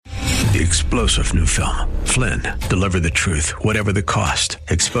The explosive new film, Flynn, deliver the truth, whatever the cost,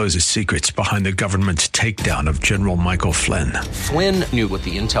 exposes secrets behind the government's takedown of General Michael Flynn. Flynn knew what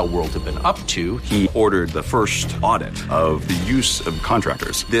the intel world had been up to. He ordered the first audit of the use of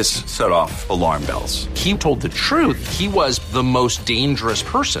contractors. This set off alarm bells. He told the truth. He was the most dangerous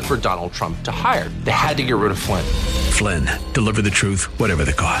person for Donald Trump to hire. They had to get rid of Flynn. Flynn, deliver the truth, whatever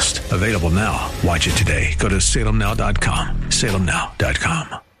the cost. Available now. Watch it today. Go to salemnow.com.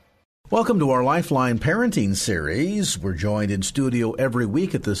 salemnow.com. Welcome to our Lifeline Parenting Series. We're joined in studio every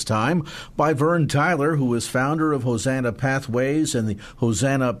week at this time by Vern Tyler, who is founder of Hosanna Pathways and the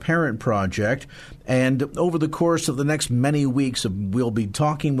Hosanna Parent Project. And over the course of the next many weeks, we'll be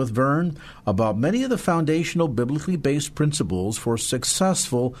talking with Vern about many of the foundational biblically based principles for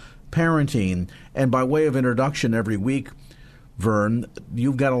successful parenting. And by way of introduction every week, Vern,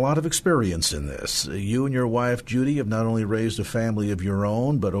 you've got a lot of experience in this. You and your wife, Judy, have not only raised a family of your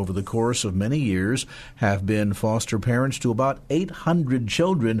own, but over the course of many years have been foster parents to about 800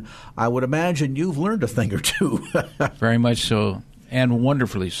 children. I would imagine you've learned a thing or two. Very much so, and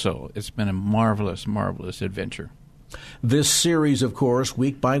wonderfully so. It's been a marvelous, marvelous adventure. This series, of course,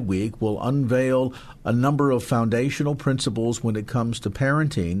 week by week, will unveil a number of foundational principles when it comes to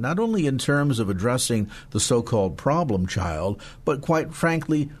parenting, not only in terms of addressing the so-called problem child, but quite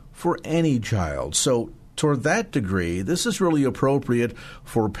frankly, for any child. So toward that degree, this is really appropriate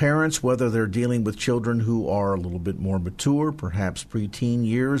for parents, whether they're dealing with children who are a little bit more mature, perhaps preteen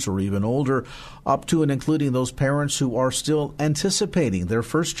years or even older, up to and including those parents who are still anticipating their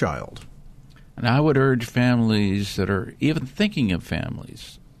first child. And I would urge families that are even thinking of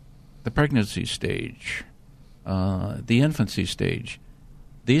families, the pregnancy stage, the infancy stage,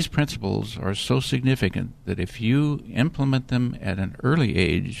 these principles are so significant that if you implement them at an early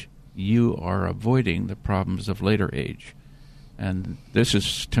age, you are avoiding the problems of later age. And this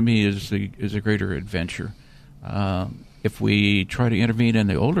is, to me, is a greater adventure. If we try to intervene in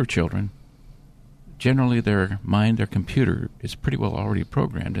the older children, generally their mind, their computer, is pretty well already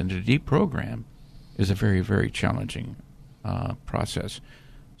programmed, and to deprogram is a very, very challenging process.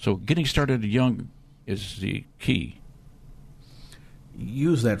 So getting started young is the key.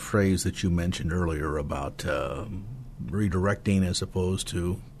 Use that phrase that you mentioned earlier about redirecting as opposed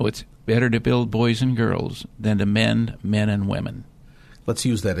to... Oh, it's better to build boys and girls than to mend men and women. Let's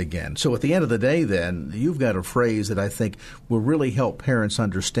use that again. So at the end of the day, then, you've got a phrase that I think will really help parents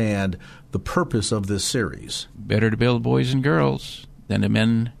understand the purpose of this series. Better to build boys and girls than to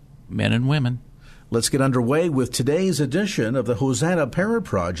mend men and women. Let's get underway with today's edition of the Hosanna Parent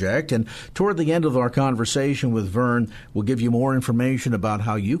Project. And toward the end of our conversation with Vern, we'll give you more information about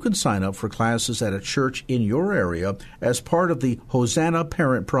how you can sign up for classes at a church in your area as part of the Hosanna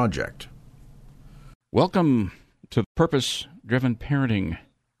Parent Project. Welcome to Purpose-Driven Parenting.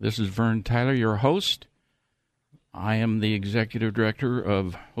 This is Vern Tyler, your host. I am the executive director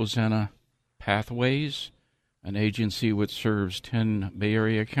of Hosanna Pathways, an agency which serves 10 Bay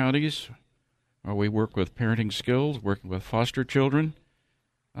Area counties. We work with parenting skills, working with foster children.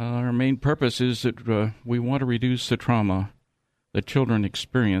 Our main purpose is that we want to reduce the trauma that children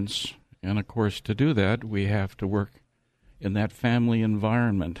experience. And, of course, to do that, we have to work in that family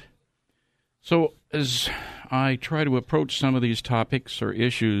environment. So as I try to approach some of these topics or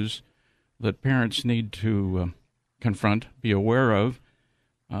issues that parents need to confront, be aware of,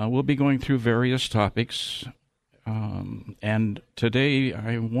 we'll be going through various topics. And today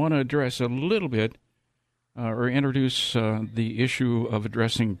I want to address a little bit or introduce the issue of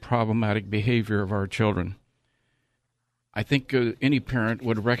addressing problematic behavior of our children. I think any parent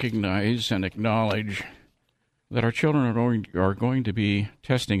would recognize and acknowledge that our children are going to be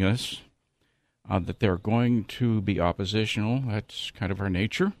testing us, that they're going to be oppositional. That's kind of our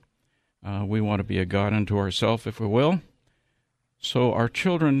nature. We want to be a God unto ourselves, if we will. So our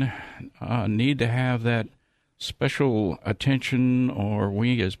children need to have that special attention, or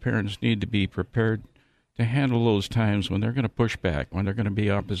we as parents need to be prepared to handle those times when they're going to push back, when they're going to be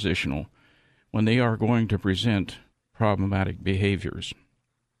oppositional, when they are going to present problematic behaviors.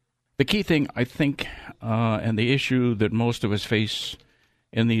 The key thing, I think, and the issue that most of us face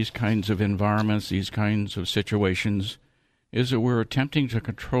in these kinds of environments, these kinds of situations, is that we're attempting to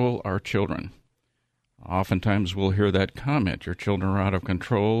control our children. Oftentimes we'll hear that comment, your children are out of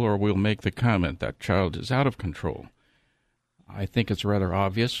control, or we'll make the comment, that child is out of control. I think it's rather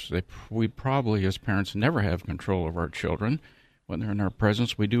obvious that we probably, as parents, never have control of our children. When they're in our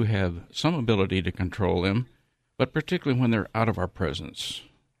presence, we do have some ability to control them, but particularly when they're out of our presence.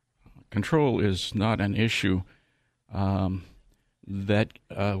 Control is not an issue that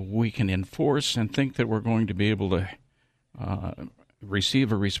we can enforce and think that we're going to be able to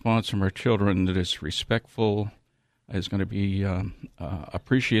receive a response from our children that is respectful, is going to be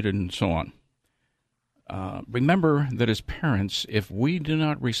appreciated, and so on. Remember that as parents, if we do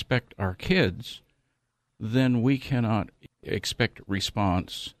not respect our kids, then we cannot expect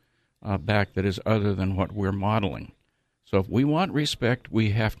response back that is other than what we're modeling. So if we want respect,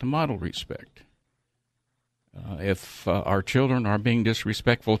 we have to model respect. If our children are being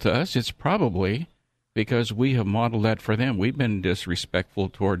disrespectful to us, it's probably because we have modeled that for them. We've been disrespectful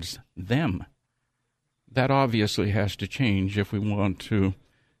towards them. That obviously has to change if we want to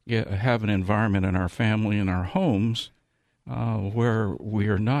have an environment in our family and our homes where we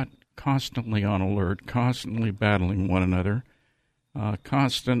are not constantly on alert, constantly battling one another,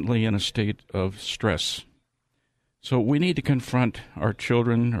 constantly in a state of stress. So we need to confront our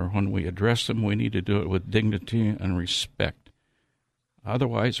children, or when we address them, we need to do it with dignity and respect.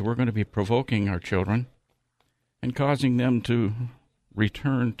 Otherwise, we're going to be provoking our children and causing them to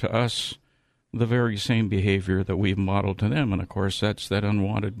return to us the very same behavior that we've modeled to them. And, of course, that's that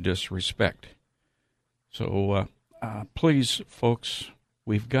unwanted disrespect. So please, folks,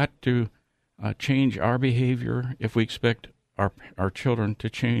 we've got to change our behavior if we expect our children to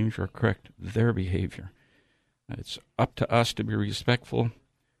change or correct their behavior. It's up to us to be respectful,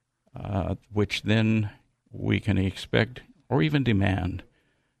 which then we can expect or even demand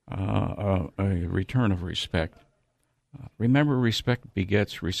a return of respect. Remember, respect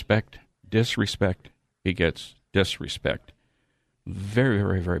begets respect. Disrespect begets disrespect. Very,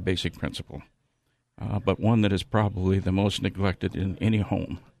 very, very basic principle, but one that is probably the most neglected in any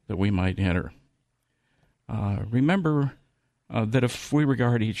home that we might enter. Remember that if we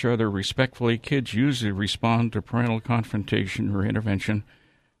regard each other respectfully, kids usually respond to parental confrontation or intervention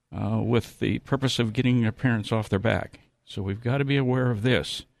with the purpose of getting their parents off their back. So we've got to be aware of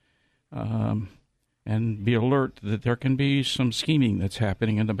this and be alert that there can be some scheming that's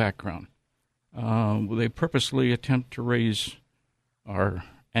happening in the background. They purposely attempt to raise our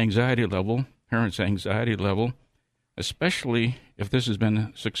anxiety level, parents' anxiety level, especially if this has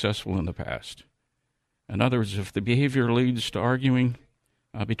been successful in the past. In other words, if the behavior leads to arguing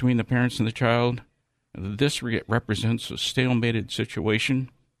between the parents and the child, this represents a stalemated situation,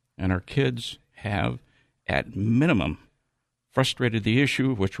 and our kids have, at minimum, frustrated the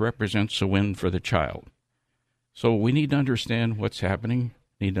issue, which represents a win for the child. So we need to understand what's happening,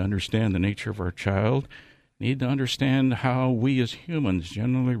 need to understand the nature of our child, need to understand how we as humans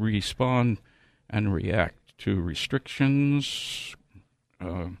generally respond and react to restrictions,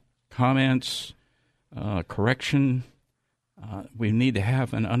 comments, correction. We need to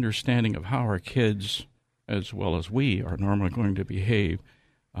have an understanding of how our kids, as well as we, are normally going to behave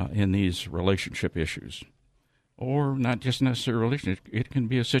in these relationship issues. Or not just necessarily relationship, it can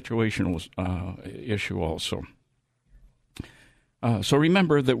be a situational issue also. So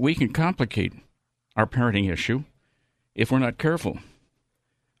remember that we can complicate our parenting issue if we're not careful.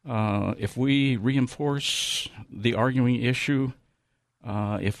 If we reinforce the arguing issue,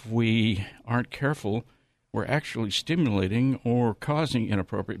 if we aren't careful, we're actually stimulating or causing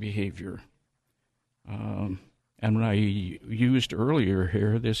inappropriate behavior. And when I used earlier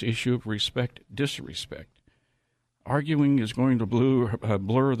here this issue of respect, disrespect, arguing is going to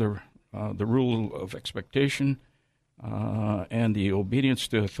blur the rule of expectation and the obedience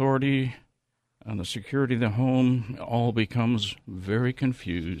to authority and the security of the home all becomes very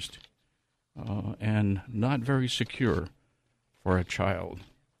confused and not very secure for a child.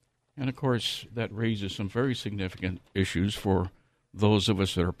 And, of course, that raises some very significant issues for those of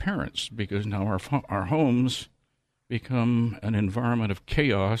us that are parents, because now our homes become an environment of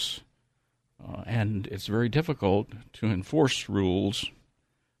chaos, and it's very difficult to enforce rules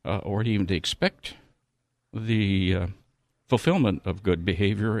or even to expect the fulfillment of good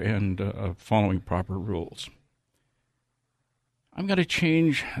behavior and following proper rules. I'm going to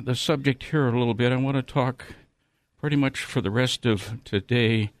change the subject here a little bit. I want to talk pretty much for the rest of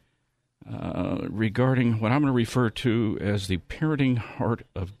today regarding what I'm going to refer to as the parenting heart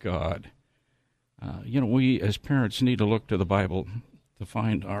of God. We as parents need to look to the Bible to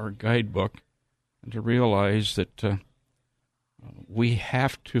find our guidebook and to realize that we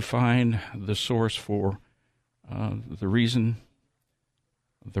have to find the source for the reason,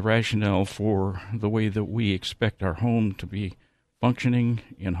 the rationale for the way that we expect our home to be functioning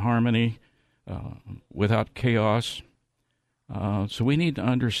in harmony, without chaos. So we need to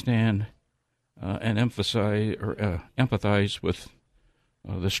understand and emphasize or empathize with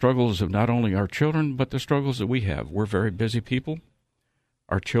the struggles of not only our children, but the struggles that we have. We're very busy people.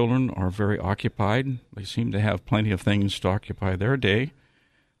 Our children are very occupied. They seem to have plenty of things to occupy their day.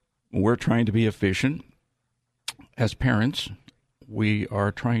 We're trying to be efficient. As parents, We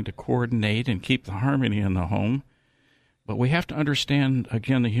are trying to coordinate and keep the harmony in the home. But we have to understand,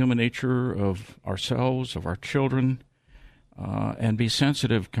 again, the human nature of ourselves, of our children, and be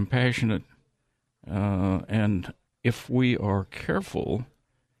sensitive, compassionate. And if we are careful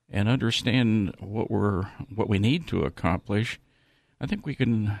and understand what we need to accomplish, I think we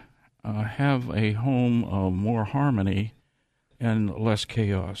can have a home of more harmony and less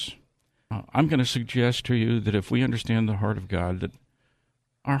chaos. I'm going to suggest to you that if we understand the heart of God, that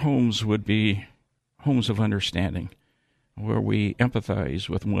our homes would be homes of understanding, where we empathize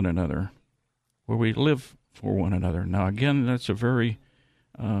with one another, where we live for one another. Now, again, that's a very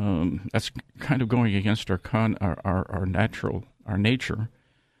that's kind of going against our nature.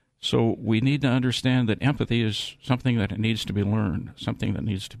 So we need to understand that empathy is something that needs to be learned, something that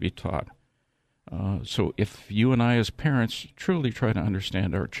needs to be taught. So if you and I as parents truly try to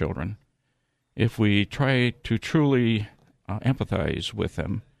understand our children, if we try to truly empathize with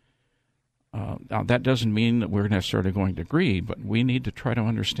them, now that doesn't mean that we're necessarily going to agree, but we need to try to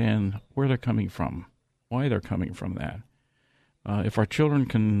understand where they're coming from, why they're coming from that. If our children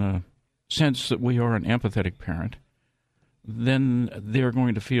can sense that we are an empathetic parent, then they're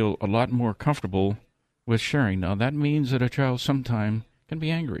going to feel a lot more comfortable with sharing. Now, that means that a child sometime can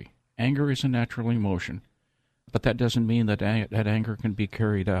be angry. Anger is a natural emotion, but that doesn't mean that that anger can be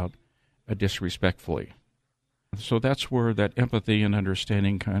carried out disrespectfully. So that's where that empathy and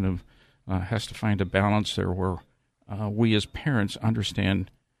understanding kind of has to find a balance there, where we as parents understand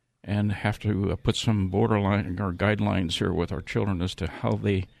and have to put some borderline or guidelines here with our children as to how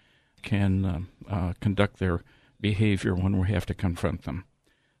they can conduct their behavior when we have to confront them.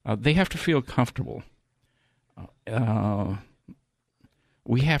 They have to feel comfortable.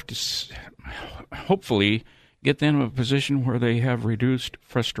 We have to hopefully get them in a position where they have reduced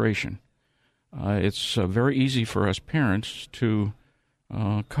frustration. It's very easy for us parents to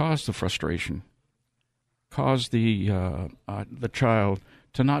cause the frustration, cause the child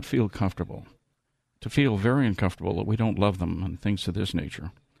to not feel comfortable, to feel very uncomfortable that we don't love them and things of this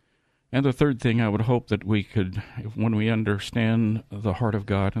nature. And the third thing, I would hope that we could, when we understand the heart of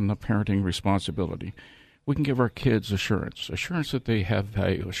God and the parenting responsibility, we can give our kids assurance that they have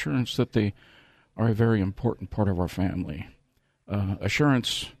value, assurance that they are a very important part of our family,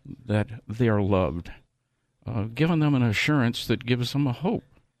 assurance that they are loved, giving them an assurance that gives them a hope.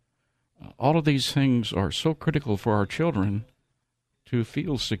 All of these things are so critical for our children to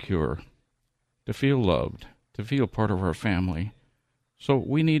feel secure, to feel loved, to feel part of our family. So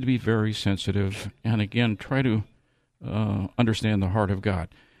we need to be very sensitive and, again, try to understand the heart of God.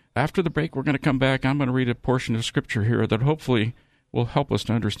 After the break, we're going to come back. I'm going to read a portion of Scripture here that hopefully will help us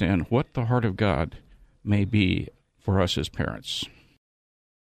to understand what the heart of God may be for us as parents.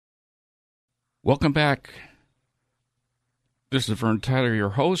 Welcome back. This is Vern Tyler,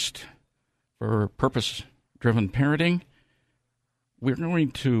 your host for Purpose-Driven Parenting. We're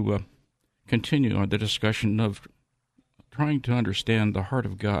going to continue on the discussion of trying to understand the heart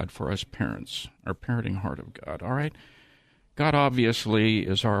of God for us parents, our parenting heart of God, all right? God obviously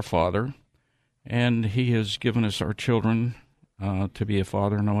is our Father, and He has given us our children to be a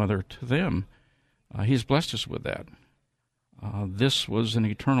father no other to them. He's blessed us with that. This was an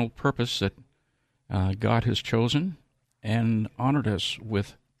eternal purpose that God has chosen and honored us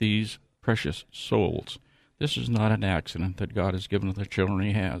with these precious souls. This is not an accident that God has given to the children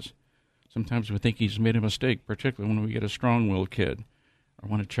He has. Sometimes we think He's made a mistake, particularly when we get a strong-willed kid, or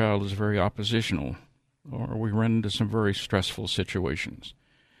when a child is very oppositional, or we run into some very stressful situations.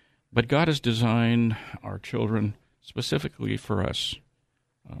 But God has designed our children specifically for us.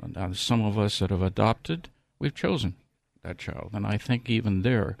 Now, some of us that have adopted, we've chosen that child. And I think even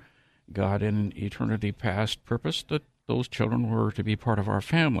there, God in eternity past purposed that those children were to be part of our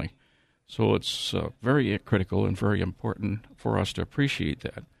family. So it's very critical and very important for us to appreciate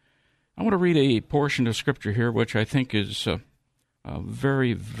that. I want to read a portion of Scripture here, which I think is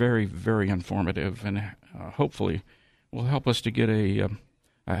very, very, very informative, and hopefully will help us to get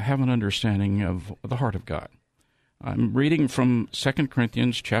have an understanding of the heart of God. I'm reading from 2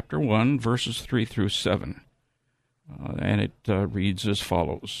 Corinthians chapter 1, verses 3 through 7, and it reads as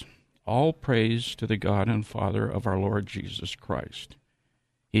follows. All praise to the God and Father of our Lord Jesus Christ.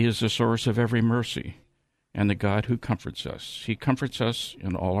 He is the source of every mercy and the God who comforts us. He comforts us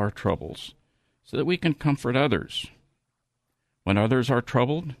in all our troubles so that we can comfort others. When others are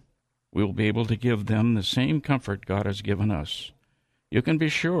troubled, we will be able to give them the same comfort God has given us. You can be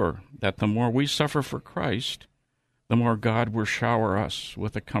sure that the more we suffer for Christ, the more God will shower us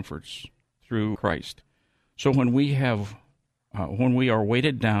with the comforts through Christ. So when we are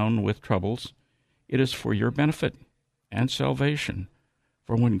weighted down with troubles, it is for your benefit. and salvation.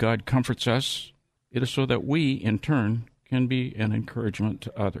 For when God comforts us, it is so that we, in turn, can be an encouragement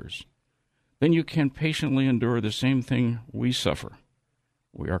to others. Then you can patiently endure the same thing we suffer.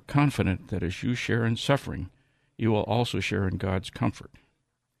 We are confident that as you share in suffering, you will also share in God's comfort.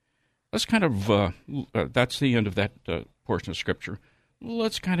 Let's kind of, that's the end of that portion of Scripture.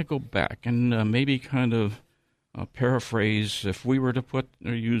 Let's kind of go back and maybe kind of paraphrase. If we were to put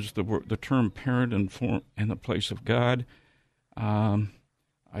or use the term parent in the place of God,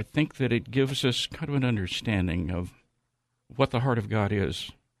 I think that it gives us kind of an understanding of what the heart of God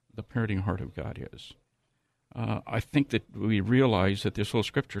is, the parenting heart of God is. I think that we realize that this whole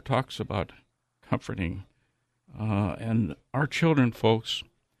Scripture talks about comforting, and our children, folks,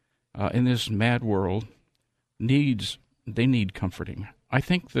 in this mad world, they need comforting. I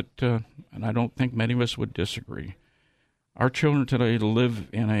think that, and I don't think many of us would disagree, our children today live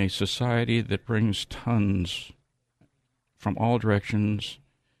in a society that brings tons from all directions,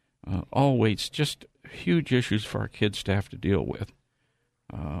 all weights, just huge issues for our kids to have to deal with.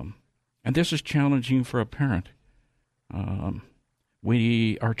 And this is challenging for a parent.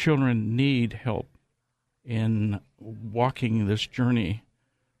 Our children need help in walking this journey,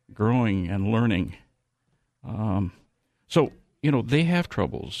 growing and learning. So, they have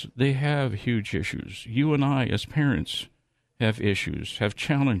troubles. They have huge issues. You and I, as parents, have issues, have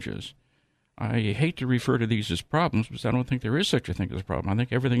challenges. I hate to refer to these as problems because I don't think there is such a thing as a problem. I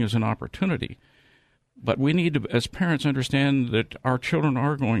think everything is an opportunity. But we need to, as parents, understand that our children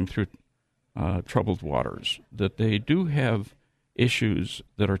are going through troubled waters, that they do have issues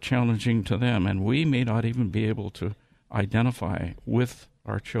that are challenging to them, and we may not even be able to identify with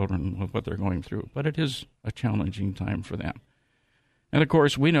our children with what they're going through. But it is a challenging time for them. And, of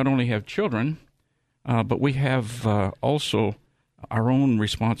course, we not only have children, but we have also our own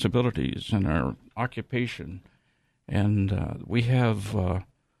responsibilities and our occupation. And we have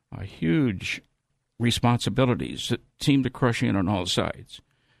huge responsibilities that seem to crush in on all sides.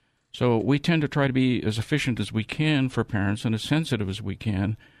 So we tend to try to be as efficient as we can for parents and as sensitive as we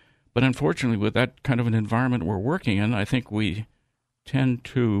can. But unfortunately, with that kind of an environment we're working in, I think we tend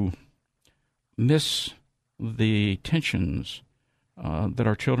to miss the tensions that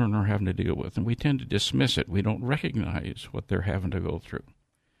our children are having to deal with, and we tend to dismiss it. We don't recognize what they're having to go through.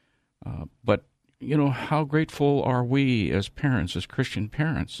 But, how grateful are we as parents, as Christian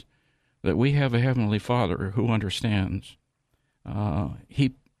parents, that we have a Heavenly Father who understands.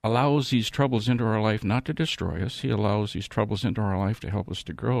 He allows these troubles into our life not to destroy us. He allows these troubles into our life to help us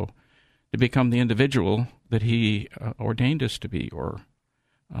to grow, to become the individual that He ordained us to be or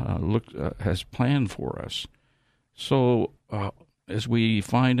has planned for us. So, as we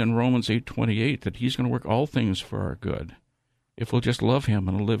find in Romans 8:28, that He's going to work all things for our good if we'll just love Him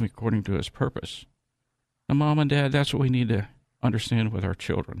and live according to His purpose. Now, Mom and Dad, that's what we need to understand with our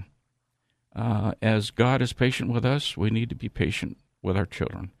children. As God is patient with us, we need to be patient with our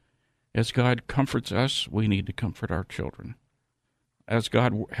children. As God comforts us, we need to comfort our children. As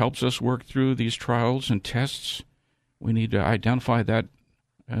God helps us work through these trials and tests, we need to identify that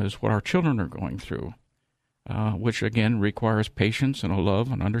as what our children are going through, which again requires patience and a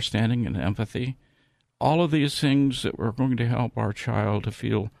love and understanding and empathy. All of these things that are going to help our child to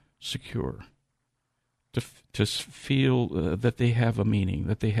feel secure, to feel that they have a meaning,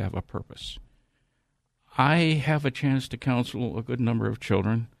 that they have a purpose. I have a chance to counsel a good number of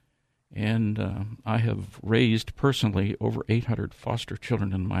children, and I have raised personally over 800 foster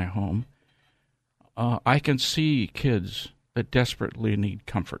children in my home. I can see kids that desperately need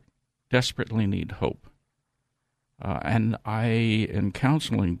comfort, desperately need hope. And I, in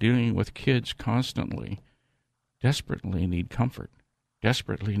counseling, dealing with kids constantly, desperately need comfort,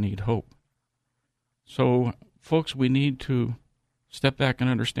 desperately need hope. So, folks, we need to step back and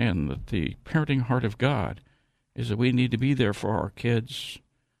understand that the parenting heart of God is that we need to be there for our kids,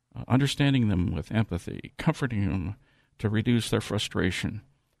 understanding them with empathy, comforting them to reduce their frustration,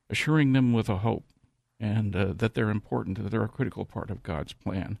 assuring them with a hope, and that they're important, that they're a critical part of God's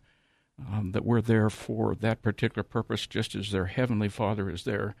plan, that we're there for that particular purpose, just as their Heavenly Father is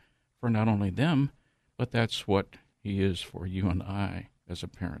there for not only them, but that's what He is for you and I as a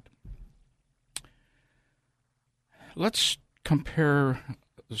parent. Let's compare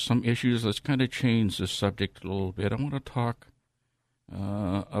some issues. Let's kind of change the subject a little bit. I want to talk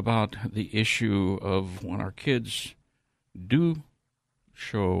about the issue of when our kids do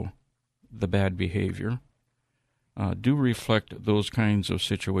show the bad behavior, do reflect those kinds of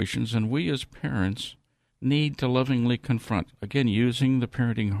situations, and we as parents need to lovingly confront, again, using the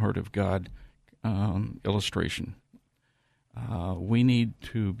parenting heart of God illustration. We need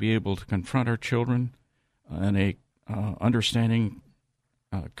to be able to confront our children in a understanding,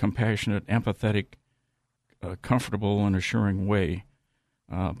 compassionate, empathetic, comfortable, and assuring way.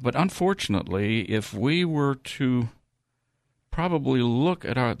 But unfortunately, if we were to probably look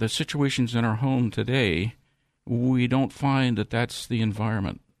at the situations in our home today, we don't find that that's the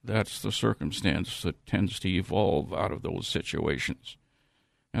environment, that's the circumstance that tends to evolve out of those situations.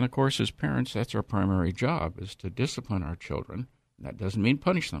 And of course, as parents, that's our primary job, is to discipline our children. That doesn't mean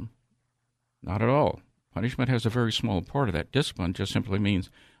punish them. Not at all. Punishment has a very small part of that. Discipline just simply means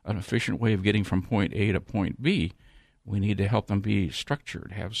an efficient way of getting from point A to point B. We need to help them be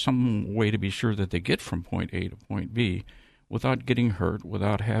structured, have some way to be sure that they get from point A to point B without getting hurt,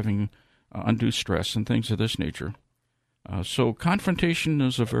 without having undue stress and things of this nature. So confrontation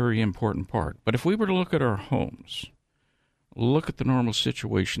is a very important part. But if we were to look at our homes, look at the normal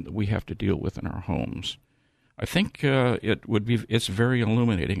situation that we have to deal with in our homes, I think it's very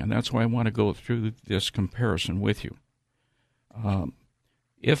illuminating, and that's why I want to go through this comparison with you.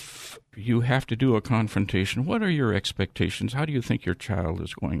 If you have to do a confrontation, what are your expectations? How do you think your child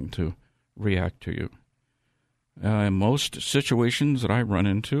is going to react to you? In most situations that I run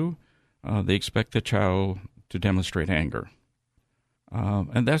into, they expect the child to demonstrate anger.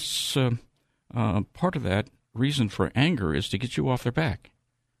 And that's part of that reason for anger is to get you off their back.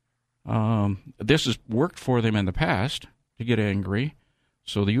 This has worked for them in the past, to get angry,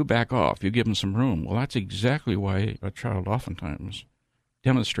 so that you back off, you give them some room. Well, that's exactly why a child oftentimes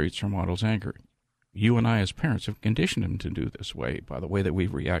demonstrates or models anger. You and I as parents have conditioned them to do this way by the way that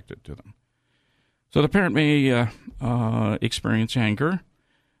we've reacted to them. So the parent may experience anger.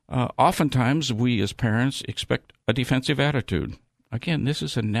 Oftentimes, we as parents expect a defensive attitude. Again, this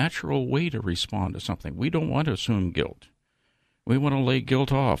is a natural way to respond to something. We don't want to assume guilt. We want to lay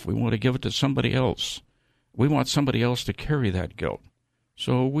guilt off. We want to give it to somebody else. We want somebody else to carry that guilt.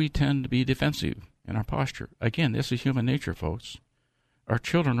 So we tend to be defensive in our posture. Again, this is human nature, folks. Our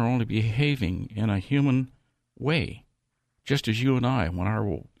children are only behaving in a human way. Just as you and I, when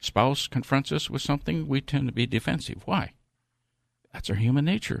our spouse confronts us with something, we tend to be defensive. Why? That's our human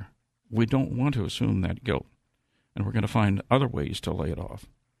nature. We don't want to assume that guilt. And we're going to find other ways to lay it off.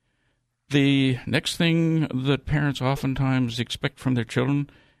 The next thing that parents oftentimes expect from their children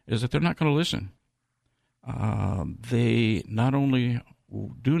is that they're not going to listen. They not only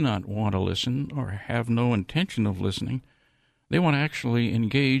do not want to listen or have no intention of listening, they want to actually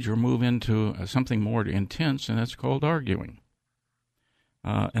engage or move into something more intense, and that's called arguing.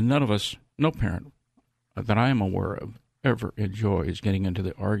 And none of us, no parent that I am aware of, ever enjoys getting into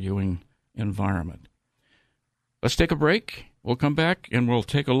the arguing environment. Let's take a break. We'll come back and we'll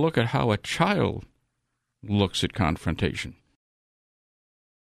take a look at how a child looks at confrontation.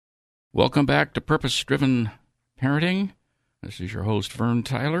 Welcome back to Purpose-Driven Parenting. This is your host, Vern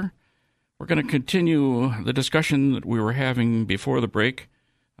Tyler. We're going to continue the discussion that we were having before the break,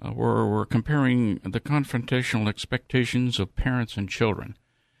 where we're comparing the confrontational expectations of parents and children.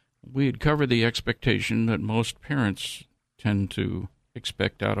 We had covered the expectation that most parents tend to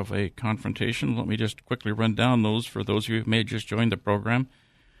expect out of a confrontation. Let me just quickly run down those for those of you who may have just joined the program.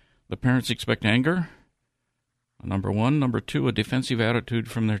 The parents expect anger, number one. Number two, a defensive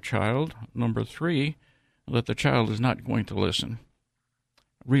attitude from their child. Number three, that the child is not going to listen,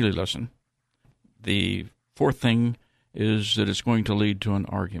 really listen. The fourth thing is that it's going to lead to an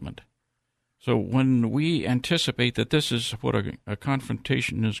argument. So when we anticipate that this is what a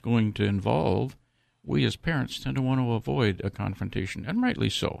confrontation is going to involve, we as parents tend to want to avoid a confrontation, and rightly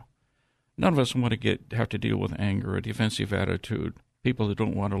so. None of us want to have to deal with anger, a defensive attitude, people that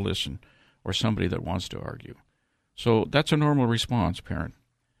don't want to listen, or somebody that wants to argue. So that's a normal response, parent.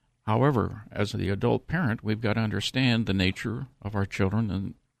 However, as the adult parent, we've got to understand the nature of our children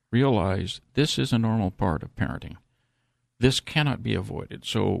and realize this is a normal part of parenting. This cannot be avoided.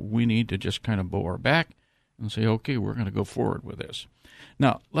 So we need to just kind of bow our back and say, okay, we're going to go forward with this.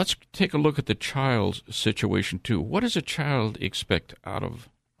 Now, let's take a look at the child's situation, too. What does a child expect out of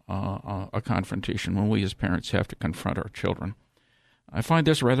a confrontation when we as parents have to confront our children? I find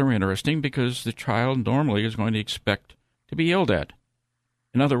this rather interesting because the child normally is going to expect to be yelled at.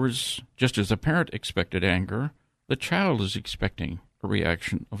 In other words, just as the parent expected anger, the child is expecting a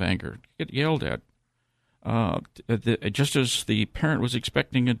reaction of anger, to get yelled at. Just as the parent was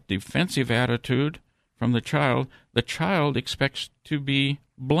expecting a defensive attitude from the child expects to be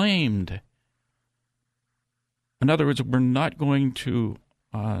blamed. In other words, we're not going to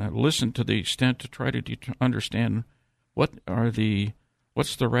listen to the extent to try to understand what's the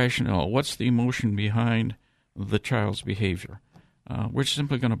rationale, what's the emotion behind the child's behavior. We're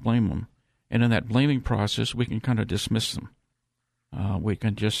simply going to blame them. And in that blaming process, we can kind of dismiss them. We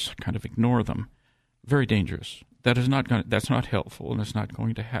can just kind of ignore them. Very dangerous. That's not helpful, and it's not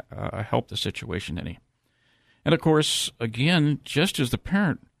going to help the situation any. And of course, again, just as the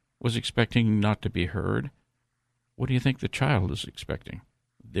parent was expecting not to be heard, what do you think the child is expecting?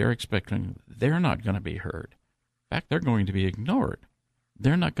 They're expecting they're not going to be heard. In fact, they're going to be ignored.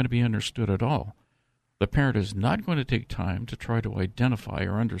 They're not going to be understood at all. The parent is not going to take time to try to identify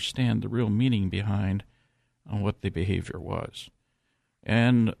or understand the real meaning behind what the behavior was.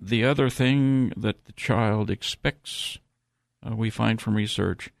 And the other thing that the child expects, we find from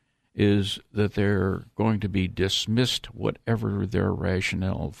research, is that they're going to be dismissed whatever their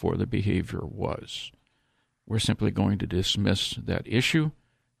rationale for the behavior was. We're simply going to dismiss that issue,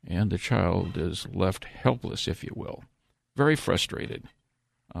 and the child is left helpless, if you will, very frustrated.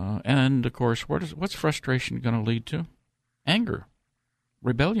 And, of course, what's frustration going to lead to? Anger,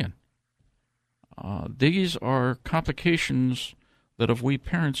 rebellion. These are complications that if we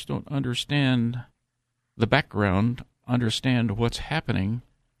parents don't understand the background, understand what's happening,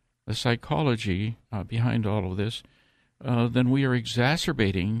 the psychology behind all of this, then we are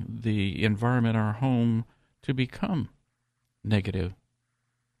exacerbating the environment in our home to become negative,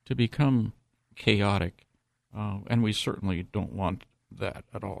 to become chaotic, and we certainly don't want that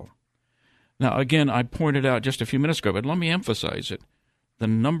at all. Now, again, I pointed out just a few minutes ago, but let me emphasize it. The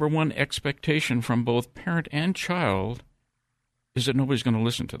number one expectation from both parent and child is that nobody's going to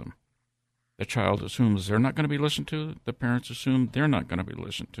listen to them. The child assumes they're not going to be listened to. The parents assume they're not going to be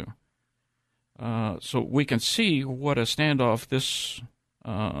listened to. So we can see what a standoff this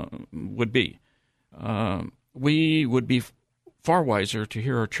would be. We would be far wiser to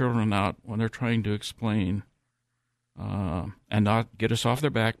hear our children out when they're trying to explain and not get us off their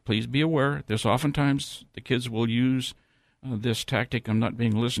back. Please be aware, there's oftentimes the kids will use this tactic of not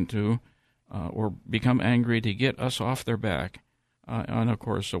being listened to or become angry to get us off their back and, of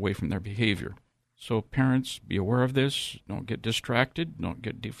course, away from their behavior. So parents, be aware of this. Don't get distracted. Don't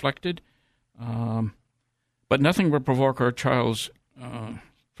get deflected. But nothing will provoke our child's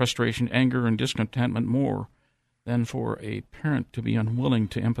frustration, anger, and discontentment more than for a parent to be unwilling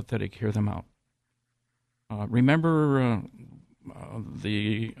to empathetically hear them out. Remember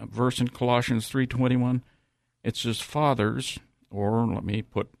the verse in Colossians 3:21? It says, fathers, or let me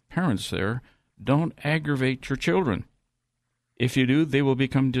put parents there, don't aggravate your children. If you do, they will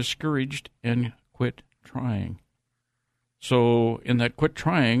become discouraged and quit trying. So in that quit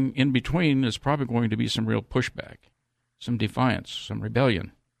trying, in between, is probably going to be some real pushback, some defiance, some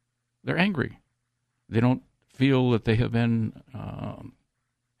rebellion. They're angry. They don't feel that they have been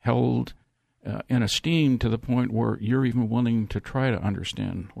held in esteem to the point where you're even willing to try to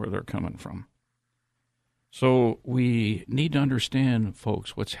understand where they're coming from. So we need to understand,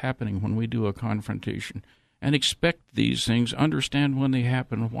 folks, what's happening when we do a confrontation and expect these things, understand when they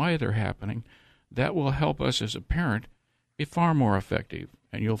happen, why they're happening. That will help us as a parent be far more effective,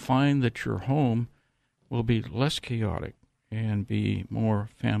 and you'll find that your home will be less chaotic and be more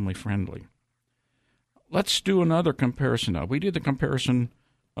family-friendly. Let's do another comparison now. We did the comparison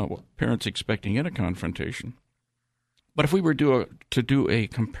of what parents expecting in a confrontation. But if we were to do a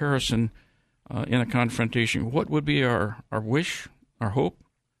comparison in a confrontation, what would be our wish, our hope,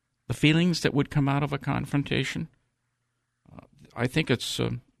 the feelings that would come out of a confrontation? I think it's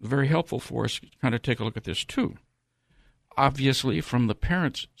very helpful for us to kind of take a look at this too. Obviously, from the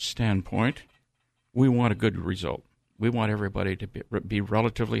parent's standpoint, we want a good result. We want everybody to be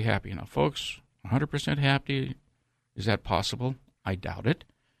relatively happy. Now, folks, 100% happy, is that possible? I doubt it.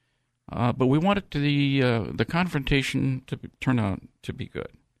 But we want it to the confrontation to turn out to be good.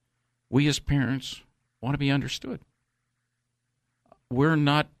 We as parents want to be understood. We're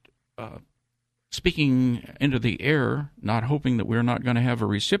not speaking into the air, not hoping that we're not going to have a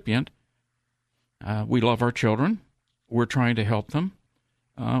recipient. We love our children. We're trying to help them,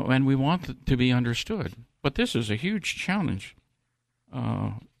 and we want to be understood. But this is a huge challenge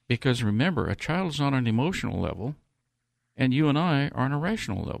because, remember, a child is on an emotional level, and you and I are on a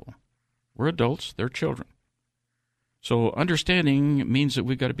rational level. We're adults. They're children. So understanding means that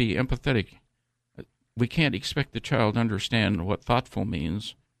we've got to be empathetic. We can't expect the child to understand what thoughtful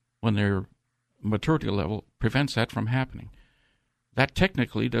means when their maturity level prevents that from happening. That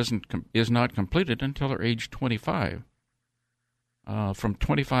technically is not completed until they're age 25. From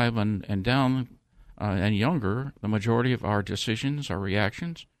 25 and down and younger, the majority of our decisions, our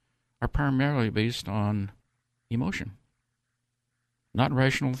reactions, are primarily based on emotion, not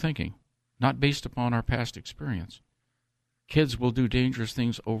rational thinking, not based upon our past experience. Kids will do dangerous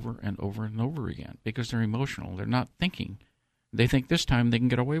things over and over and over again because they're emotional. They're not thinking. They think this time they can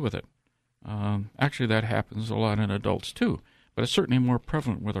get away with it. Actually, that happens a lot in adults too. but it's certainly more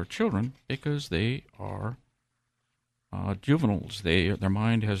prevalent with our children because they are juveniles. Their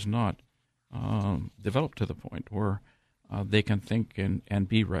mind has not developed to the point where they can think and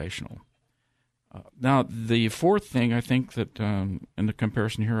be rational. Now, the fourth thing I think that in the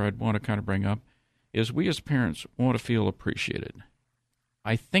comparison here I'd want to kind of bring up is we as parents want to feel appreciated.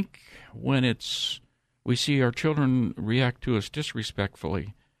 I think when we see our children react to us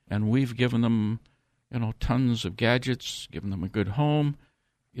disrespectfully, and we've given them, tons of gadgets, given them a good home,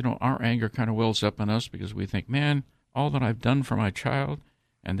 our anger kind of wells up in us because we think, man, all that I've done for my child,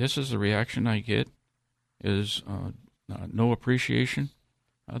 and this is the reaction I get, is no appreciation.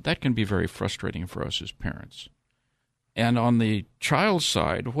 That can be very frustrating for us as parents. And on the child's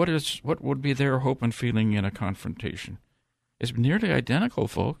side, what would be their hope and feeling in a confrontation? It's nearly identical,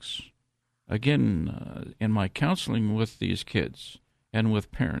 folks. Again, in my counseling with these kids and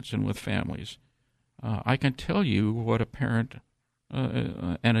with parents and with families, I can tell you what a parent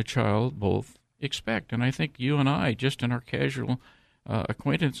and a child both expect. And I think you and I, just in our casual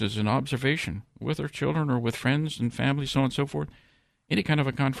acquaintances and observation with our children or with friends and family, so on and so forth, any kind of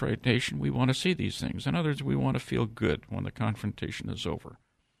a confrontation, we want to see these things. In other words, we want to feel good when the confrontation is over.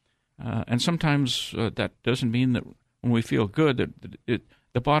 And sometimes that doesn't mean that when we feel good, that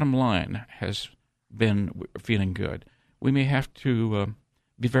the bottom line has been feeling good. We may have to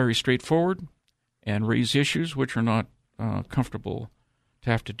be very straightforward and raise issues which are not comfortable to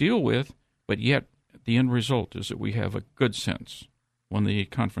have to deal with, but yet the end result is that we have a good sense when the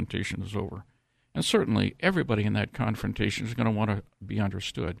confrontation is over. And certainly everybody in that confrontation is going to want to be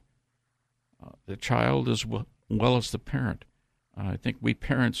understood. The child as well as the parent. I think we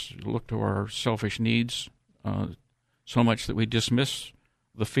parents look to our selfish needs so much that we dismiss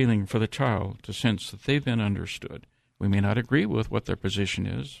the feeling for the child to sense that they've been understood. We may not agree with what their position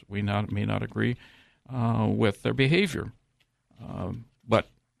is. We may not agree with their behavior. But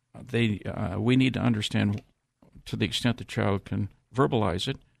we need to understand, to the extent the child can verbalize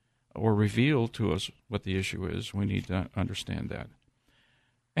it or reveal to us what the issue is, we need to understand that.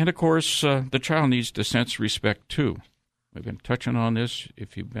 And, of course, the child needs to sense respect, too. We've been touching on this.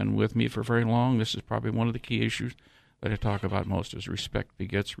 If you've been with me for very long, this is probably one of the key issues that I talk about most, is respect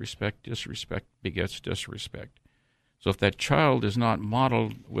begets respect, disrespect begets disrespect. So if that child is not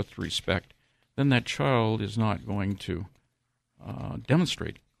modeled with respect, then that child is not going to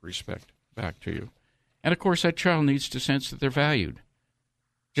demonstrate respect back to you. And, of course, that child needs to sense that they're valued.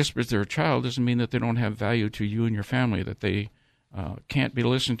 Just because they're a child doesn't mean that they don't have value to you and your family, that they can't be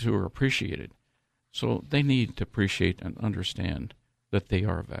listened to or appreciated. So they need to appreciate and understand that they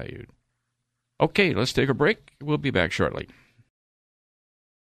are valued. Okay, let's take a break. We'll be back shortly.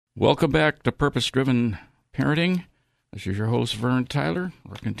 Welcome back to Purpose-Driven Parenting. This is your host, Vern Tyler.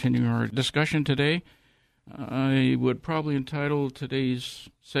 We're continuing our discussion today. I would probably entitle today's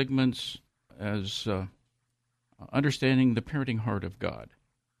segments as Understanding the Parenting Heart of God.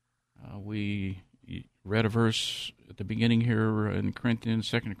 We read a verse at the beginning here in Corinthians,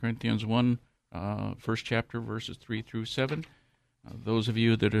 2 Corinthians 1, first chapter, verses 3 through 7. Those of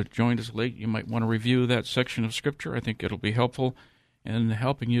you that have joined us late, you might want to review that section of Scripture. I think it'll be helpful in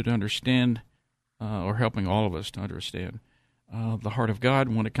helping you to understand, or helping all of us to understand, the heart of God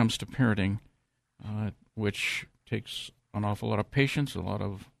when it comes to parenting, which takes an awful lot of patience, a lot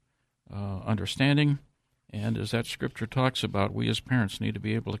of understanding. And as that Scripture talks about, we as parents need to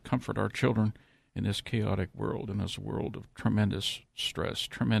be able to comfort our children in this chaotic world, in this world of tremendous stress,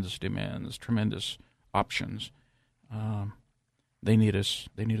 tremendous demands, tremendous options. They need us.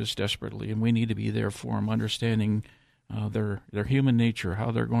 They need us desperately, and we need to be there for them, understanding their human nature,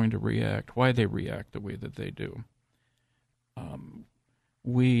 how they're going to react, why they react the way that they do.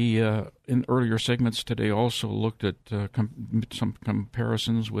 We, in earlier segments today, also looked at some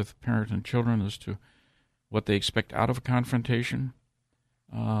comparisons with parent and children as to what they expect out of a confrontation,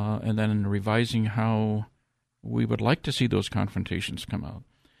 and then in revising how we would like to see those confrontations come out.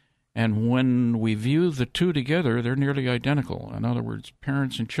 And when we view the two together, they're nearly identical. In other words,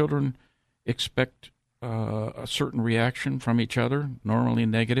 parents and children expect a certain reaction from each other, normally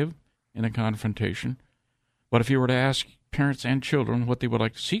negative, in a confrontation. But if you were to ask parents and children what they would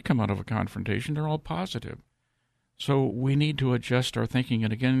like to see come out of a confrontation, they're all positive. So we need to adjust our thinking.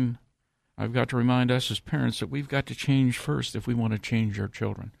 And again, I've got to remind us as parents that we've got to change first if we want to change our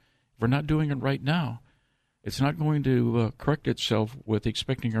children. If we're not doing it right now, it's not going to correct itself with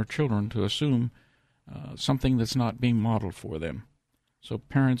expecting our children to assume something that's not being modeled for them. So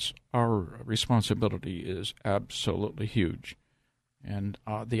parents, our responsibility is absolutely huge. And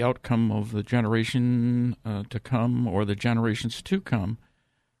the outcome of the generation to come, or the generations to come,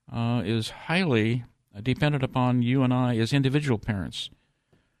 is highly dependent upon you and I as individual parents.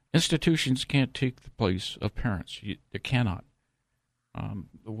 Institutions can't take the place of parents. They cannot.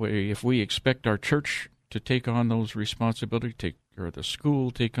 If we expect our church to take on those responsibilities, or the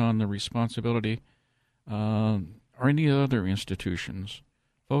school take on the responsibility, or any other institutions,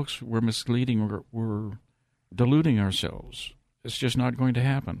 folks, we're misleading, we're deluding ourselves. It's just not going to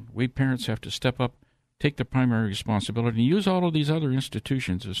happen. We parents have to step up, take the primary responsibility, and use all of these other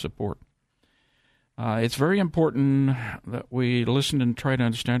institutions as support. It's very important that we listen and try to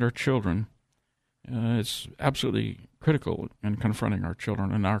understand our children. It's absolutely critical in confronting our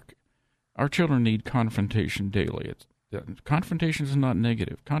children, and our children need confrontation daily. Confrontation is not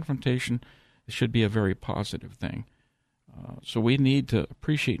negative. Confrontation should be a very positive thing. So we need to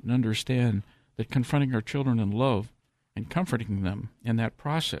appreciate and understand that confronting our children in love and comforting them in that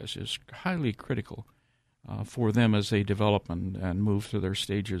process is highly critical for them as they develop and move through their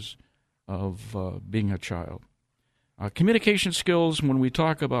stages of being a child. Communication skills, when we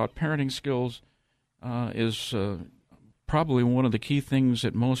talk about parenting skills, is probably one of the key things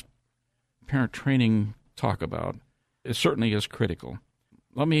that most parent training talk about. It certainly is critical.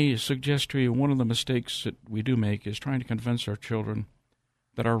 Let me suggest to you one of the mistakes that we do make is trying to convince our children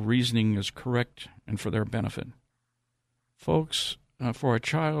that our reasoning is correct and for their benefit. Folks, for a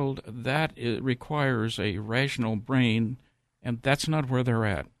child, it requires a rational brain, and that's not where they're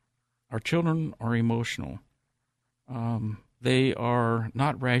at. Our children are emotional. They are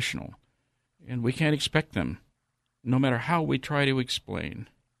not rational, and we can't expect them, no matter how we try to explain,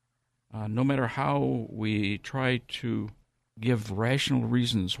 no matter how we try to give rational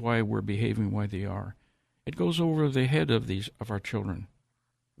reasons why we're behaving why they are. It goes over the head of our children.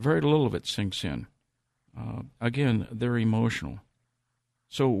 Very little of it sinks in. Again, they're emotional.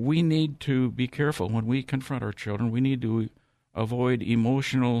 So we need to be careful when we confront our children. We need to avoid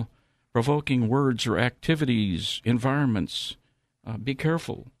emotional, provoking words or activities, environments. Be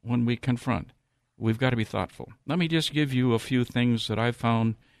careful when we confront. We've got to be thoughtful. Let me just give you a few things that I've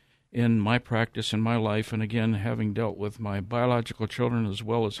found in my practice, in my life, and again, having dealt with my biological children as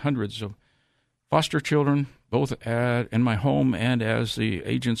well as hundreds of foster children, both in my home and as the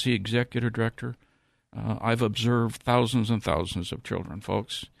agency executive director. I've observed thousands and thousands of children,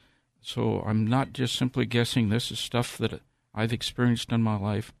 folks. So I'm not just simply guessing. This is stuff that I've experienced in my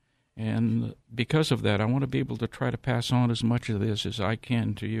life. And because of that, I want to be able to try to pass on as much of this as I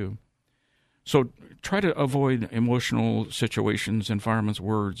can to you. So try to avoid emotional situations, environments,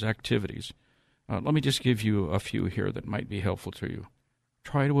 words, activities. Let me just give you a few here that might be helpful to you.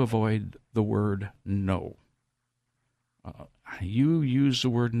 Try to avoid the word no. You use the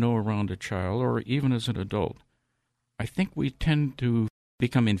word no around a child or even as an adult. I think we tend to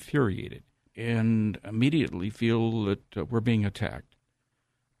become infuriated and immediately feel that we're being attacked.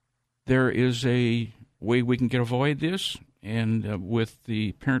 There is a way we can avoid this, and with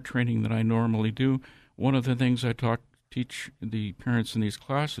the parent training that I normally do, one of the things I teach the parents in these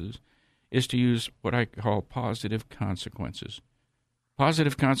classes is to use what I call positive consequences.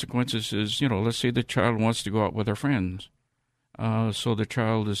 Positive consequences is, let's say the child wants to go out with their friends. So the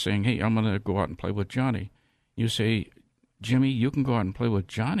child is saying, hey, I'm going to go out and play with Johnny. You say, Jimmy, you can go out and play with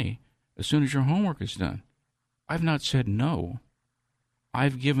Johnny as soon as your homework is done. I've not said no.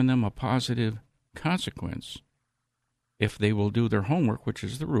 I've given them a positive consequence. If they will do their homework, which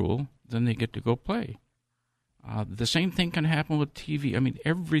is the rule, then they get to go play. The same thing can happen with TV. I mean,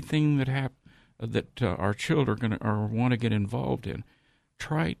 everything that our children are want to get involved in,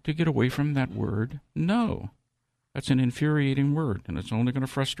 try to get away from that word no. That's an infuriating word, and it's only going to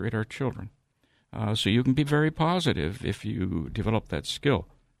frustrate our children. So you can be very positive if you develop that skill.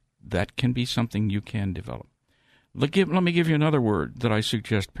 That can be something you can develop. Let me give you another word that I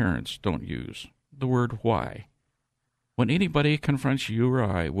suggest parents don't use, the word why. When anybody confronts you or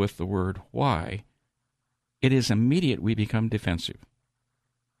I with the word why, it is immediate we become defensive.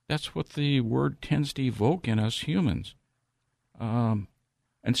 That's what the word tends to evoke in us humans.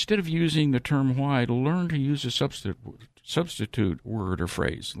 Instead of using the term why, learn to use a substitute word or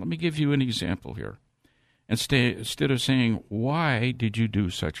phrase. Let me give you an example here. Instead of saying, why did you do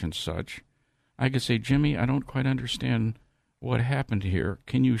such and such, I could say, Jimmy, I don't quite understand what happened here.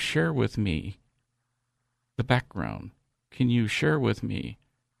 Can you share with me the background? Can you share with me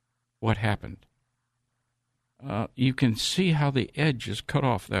what happened? You can see how the edge is cut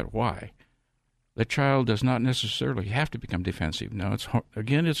off that why. The child does not necessarily have to become defensive. Now, it's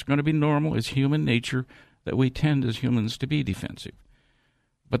going to be normal. It's human nature that we tend as humans to be defensive.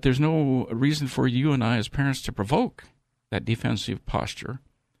 But there's no reason for you and I as parents to provoke that defensive posture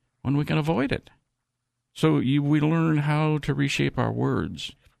when we can avoid it. So we learn how to reshape our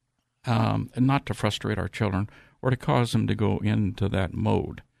words. and not to frustrate our children or to cause them to go into that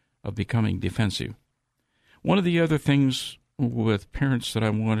mode of becoming defensive. One of the other things with parents that I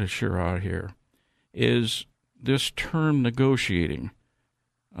want to share out here is this term negotiating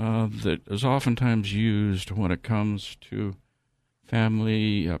that is oftentimes used when it comes to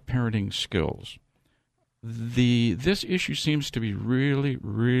family parenting skills. This issue seems to be really,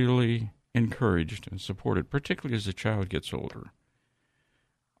 really encouraged and supported, particularly as the child gets older.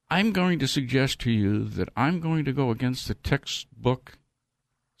 I'm going to suggest to you that I'm going to go against the textbook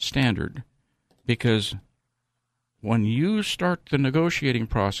standard, because when you start the negotiating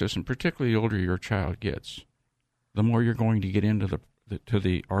process, and particularly the older your child gets, the more you're going to get into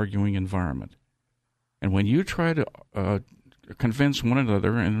the arguing environment. And when you try to convince one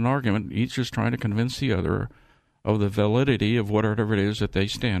another in an argument, each is trying to convince the other of the validity of whatever it is that they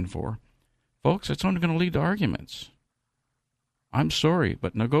stand for, folks, it's only going to lead to arguments. I'm sorry,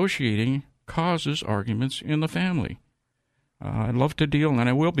 but negotiating causes arguments in the family. I'd love to deal, and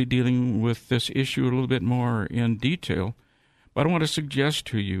I will be dealing with this issue a little bit more in detail, but I want to suggest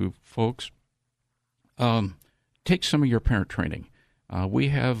to you, folks, take some of your parent training. We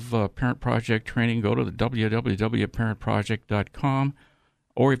have Parent Project training. Go to the www.parentproject.com,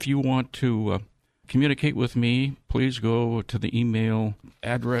 or if you want to communicate with me, please go to the email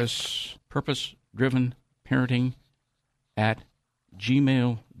address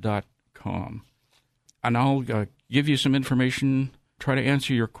purposedrivenparenting@gmail.com. And I'll give you some information, try to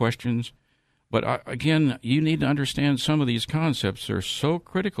answer your questions. But again, you need to understand some of these concepts. They're so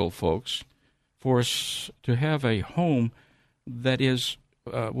critical, folks, for us to have a home that is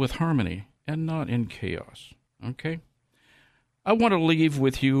with harmony and not in chaos. Okay? I want to leave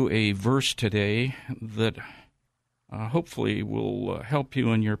with you a verse today that hopefully will help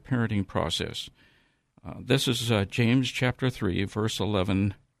you in your parenting process. This is James chapter 3, verse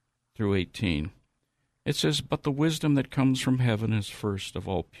 11 through 18. It says, "But the wisdom that comes from heaven is first of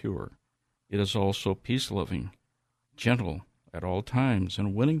all pure. It is also peace-loving, gentle at all times,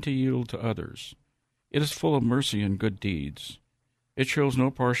 and willing to yield to others. It is full of mercy and good deeds. It shows no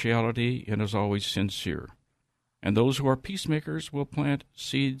partiality and is always sincere. And those who are peacemakers will plant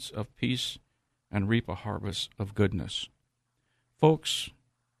seeds of peace and reap a harvest of goodness." Folks,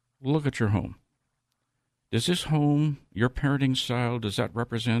 look at your home. Does this home, your parenting style, does that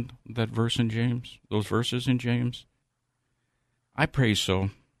represent that verse in James, those verses in James? I pray so.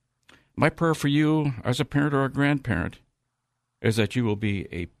 My prayer for you as a parent or a grandparent is that you will be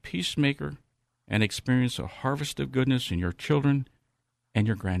a peacemaker and experience a harvest of goodness in your children and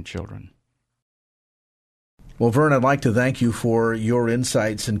your grandchildren. Well, Vern, I'd like to thank you for your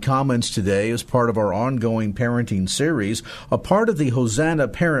insights and comments today as part of our ongoing parenting series, a part of the Hosanna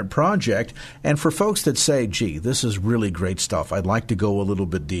Parent Project. And for folks that say, gee, this is really great stuff, I'd like to go a little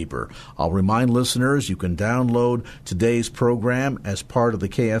bit deeper, I'll remind listeners you can download today's program as part of the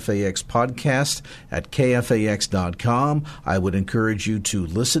KFAX podcast at kfax.com. I would encourage you to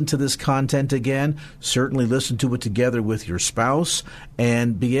listen to this content again, certainly listen to it together with your spouse,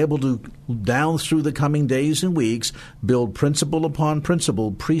 and be able to, down through the coming days and weeks, build principle upon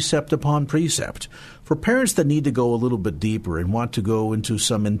principle, precept upon precept. For parents that need to go a little bit deeper and want to go into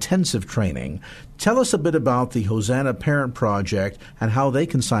some intensive training, tell us a bit about the Hosanna Parent Project and how they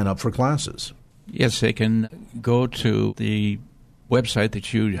can sign up for classes. Yes, they can go to the website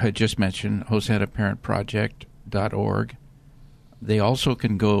that you had just mentioned, hosannaparentproject.org. They also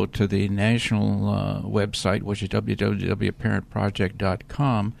can go to the national website, which is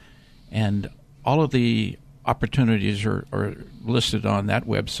www.parentproject.com, and all of the opportunities are listed on that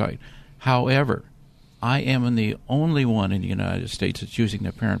website. However, I am the only one in the United States that's using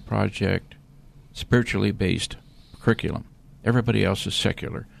the Parent Project spiritually based curriculum. Everybody else is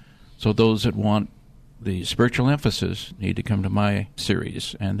secular. So those that want the spiritual emphasis need to come to my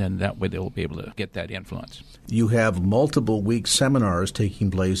series, and then that way they'll be able to get that influence. You have multiple week seminars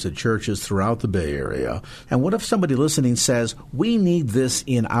taking place at churches throughout the Bay Area. And what if somebody listening says, we need this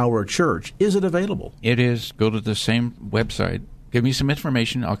in our church? Is it available? It is. Go to the same website. Give me some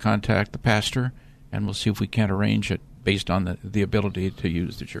information. I'll contact the pastor, and we'll see if we can't arrange it based on the ability to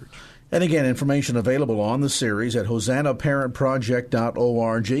use the church. And again, information available on the series at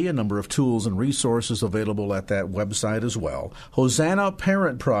hosannaparentproject.org. A number of tools and resources available at that website as well.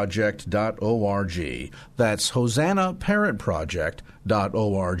 hosannaparentproject.org. That's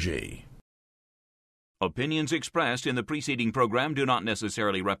hosannaparentproject.org. Opinions expressed in the preceding program do not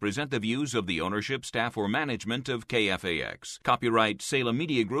necessarily represent the views of the ownership, staff, or management of KFAX. Copyright Salem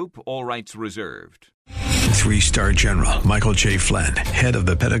Media Group, all rights reserved. Three-star General Michael J. Flynn, head of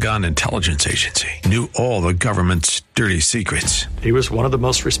the Pentagon Intelligence Agency, knew all the government's dirty secrets. He was one of the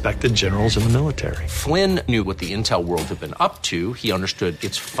most respected generals in the military. Flynn knew what the intel world had been up to. He understood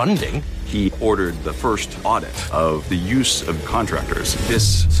its funding. He ordered the first audit of the use of contractors.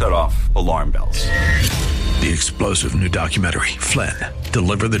 This set off alarm bells. The explosive new documentary, Flynn,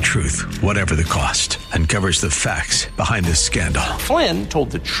 Deliver the Truth, Whatever the Cost, uncovers the facts behind this scandal. Flynn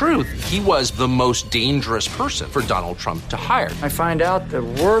told the truth. He was the most dangerous person for Donald Trump to hire. I find out the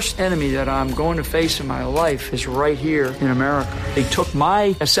worst enemy that I'm going to face in my life is right here in America. They took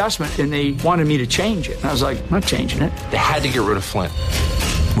my assessment and they wanted me to change it. And I was like, I'm not changing it. They had to get rid of Flynn.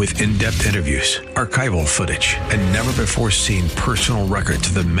 With in-depth interviews, archival footage, and never-before-seen personal records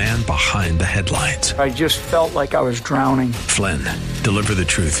of the man behind the headlines. I just felt like I was drowning. Flynn, Deliver the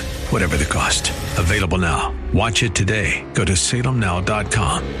Truth, Whatever the Cost. Available now. Watch it today. Go to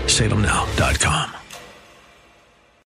salemnow.com. salemnow.com.